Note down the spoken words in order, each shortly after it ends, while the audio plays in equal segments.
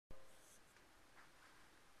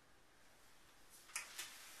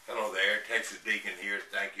TheTexasDeacon here.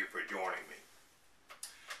 Thank you for joining me.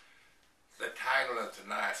 The title of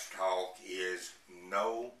tonight's talk is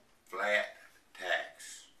No Flat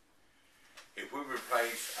Tax. If we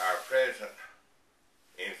replace our present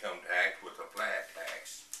income tax with a flat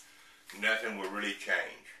tax, nothing will really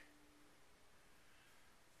change.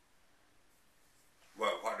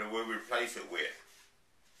 Well, what do we replace it with?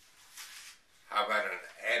 How about an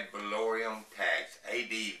ad valorem tax,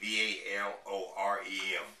 A-D-V-A-L-O-R-E-M.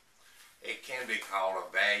 It can be called a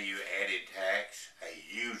value-added tax, a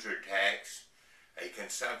user tax, a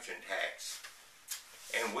consumption tax.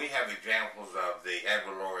 And we have examples of the ad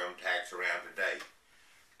valorem tax around today.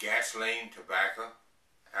 Gasoline, tobacco,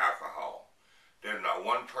 alcohol. There's not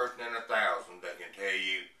one person in 1,000 that can tell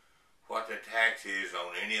you what the tax is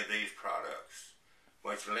on any of these products,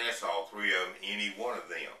 much less all three of them, any one of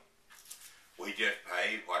them. We just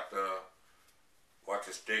pay what the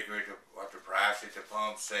sticker, what the price at the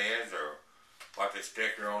pump says, or what the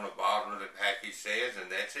sticker on the bottom of the package says,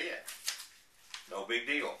 and that's it. No big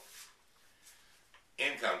deal.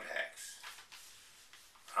 Income tax.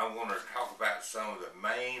 I'm going to talk about some of the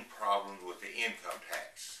main problems with the income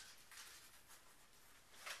tax.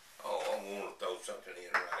 Oh, I'm going to throw something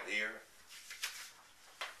in right here.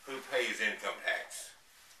 Who pays income tax?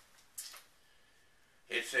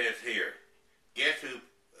 It says here, guess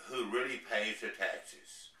who really pays the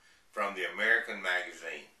taxes? From the American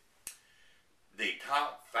magazine. The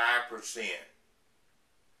top 5%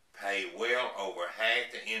 pay well over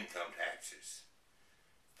half the income taxes.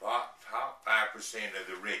 Top 5% of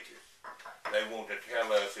the richest. They want to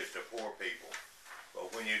tell us it's the poor people.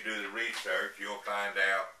 But when you do the research, you'll find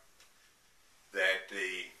out that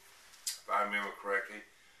if I remember correctly,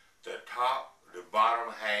 the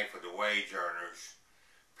bottom half of the wage earners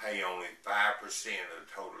pay only 5% of the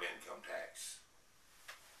total income tax.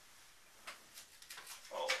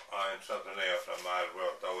 Oh, and something else I might as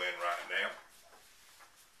well throw in right now.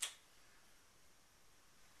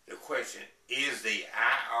 The question, is the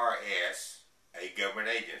IRS a government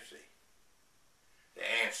agency? The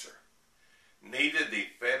answer, neither the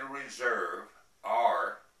Federal Reserve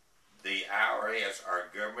or the IRS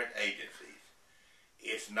are government agencies.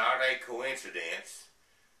 It's not a coincidence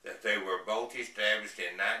that they were both established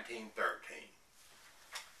in 1913.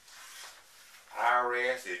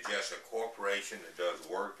 IRS is just a corporation that does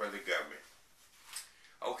work for the government.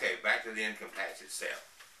 Okay, back to the income tax itself.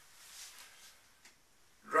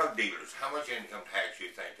 Drug dealers, how much income tax do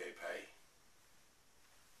you think they pay?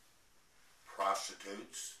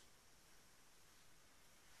 Prostitutes?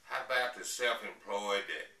 How about the self-employed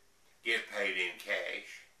that get paid in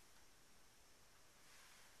cash?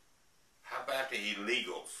 How about the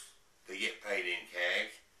illegals that get paid in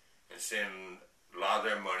cash and send a lot of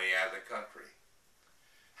their money out of the country?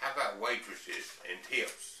 How about waitresses and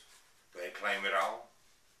tips? Do they claim it all?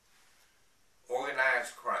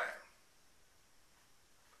 Organized crime.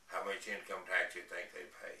 How much income tax do you think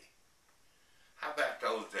they pay? How about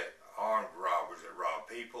those that armed robbers that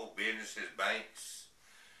rob people, businesses, banks?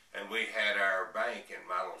 And we had our bank in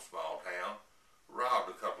my little small town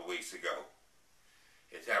robbed a couple of weeks ago.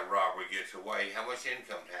 If that robber gets away, how much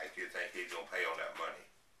income tax do you think he's going to pay on that money?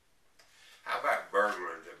 How about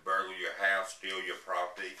burglars that burgle your house, steal your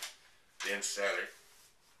property, then sell it?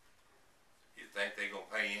 You think they're going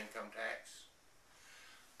to pay income tax?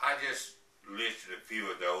 I just listed a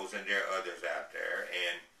few of those, and there are others out there,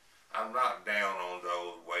 and I'm not down on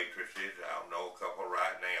those waitresses. I know a couple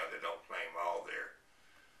right now that don't claim all their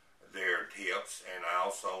tips, and I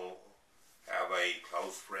also have a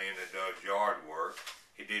close friend that does yard work.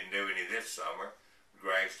 He didn't do any this summer.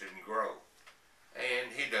 Grass didn't grow.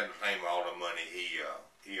 And he doesn't claim all the money he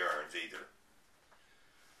earns either.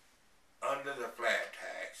 Under the flat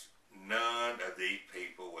tax, none of these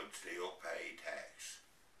people would still pay tax.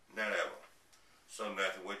 None of them. So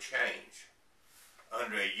nothing would change.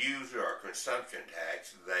 Under a user or consumption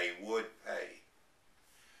tax, they would pay.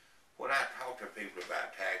 When I talk to people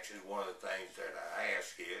about taxes, one of the things that I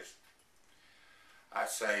ask is, I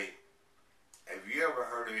say, have you ever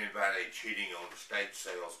heard of anybody cheating on the state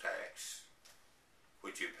sales tax,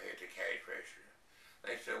 which you pay at the cash register?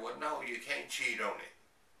 They say, well, no, you can't cheat on it.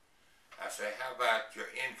 I say, how about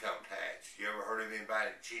your income tax? You ever heard of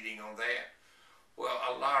anybody cheating on that? Well,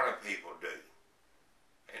 a lot of people do.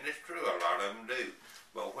 And it's true, a lot of them do.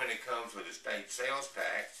 But when it comes with the state sales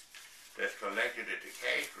tax that's collected at the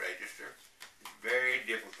cash register, it's very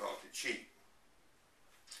difficult to cheat.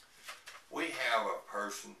 We have a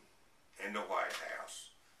person in the White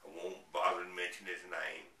House, I won't bother to mention his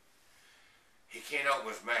name. He can't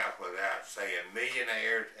open his mouth without saying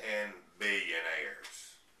millionaires and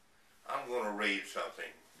billionaires. I'm going to read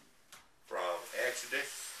something from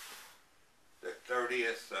Exodus, the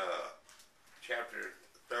 30th chapter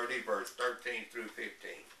 30, verse 13 through 15.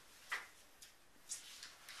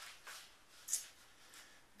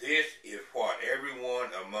 This is what everyone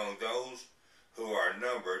among those who are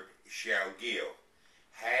numbered shall give,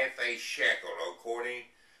 half a shekel according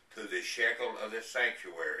to the shekel of the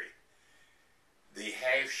sanctuary. The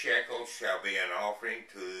half shekel shall be an offering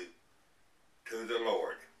to the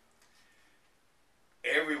Lord.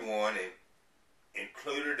 Everyone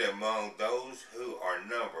included among those who are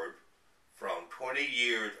numbered from 20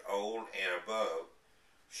 years old and above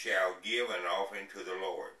shall give an offering to the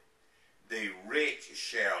Lord. The rich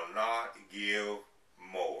shall not give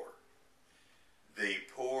more. The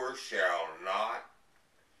poor shall not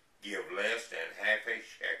give less than half a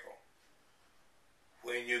shekel.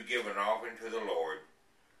 When you give an offering to the Lord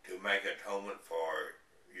to make atonement for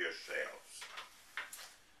yourselves.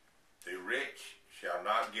 The rich shall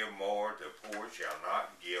not give more, the poor shall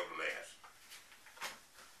not give less.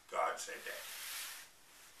 God said that.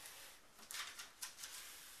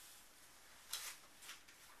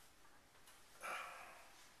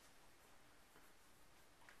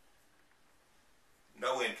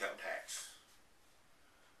 No income tax.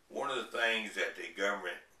 One of the things that the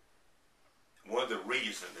government, one of the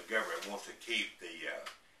reasons the government wants to keep the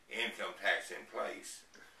income tax in place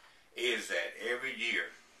is that every year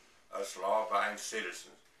us law-abiding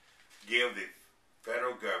citizens give the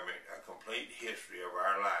federal government a complete history of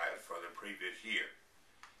our lives for the previous year,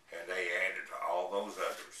 and they add it to all those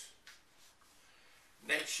others.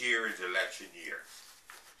 Next year is election year,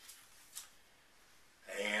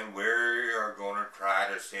 and we are going to try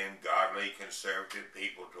to send godly, conservative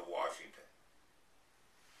people to Washington.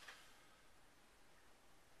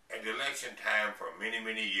 At election time for many,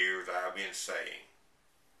 many years I've been saying,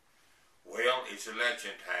 well, it's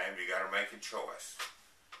election time, you got to make a choice.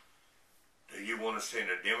 Do you want to send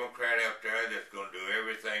a Democrat up there that's going to do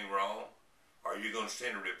everything wrong? Or are you going to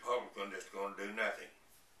send a Republican that's going to do nothing?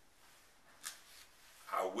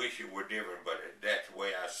 I wish it were different, but that's the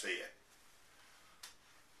way I see it.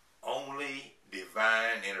 Only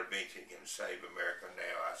divine intervention can save America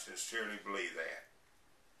now. I sincerely believe that.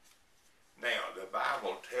 Now, the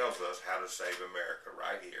Bible tells us how to save America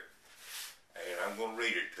right here. And I'm going to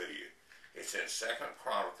read it to you. It's in 2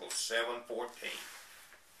 Chronicles 7:14.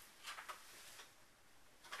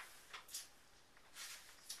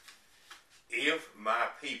 If my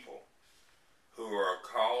people who are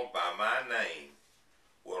called by my name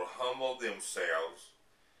will humble themselves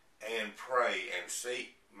and pray and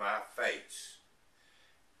seek my face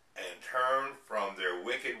and turn from their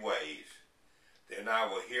wicked ways, then I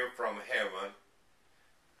will hear from heaven,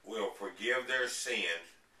 will forgive their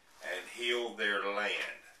sins and heal their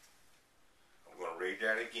land. I'm going to read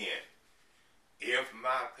that again. If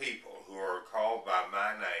my people who are called by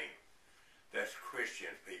my name, that's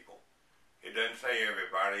Christian people. It doesn't say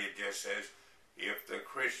everybody, it just says if the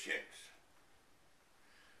Christians,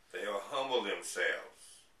 they'll humble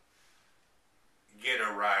themselves, get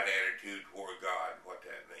a right attitude toward God, what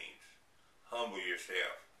that means. Humble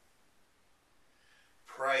yourself.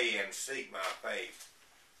 Pray and seek my face.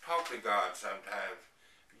 Talk to God sometimes.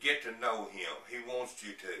 Get to know Him. He wants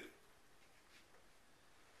you to.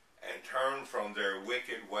 And turn from their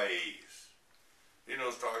wicked ways. You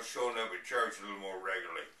know, start showing up at church a little more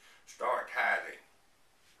regularly. Start tithing.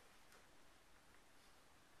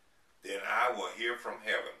 Then I will hear from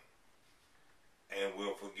heaven and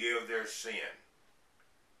will forgive their sin.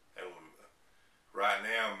 And right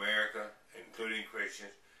now, America, including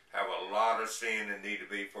Christians, have a lot of sin that need to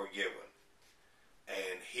be forgiven.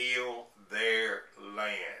 And heal their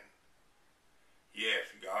land. Yes,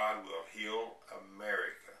 God will heal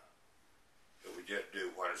America if we just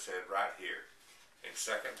do what it said right here in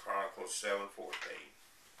 2 Chronicles 7:14.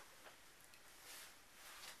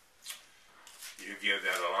 You give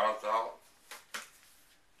that a lot of thought,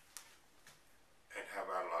 and how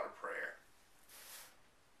about a lot of prayer?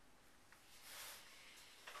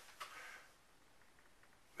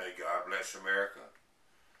 May God bless America.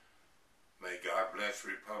 May God bless the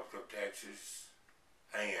Republic of Texas.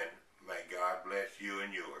 And may God bless you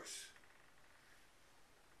and yours.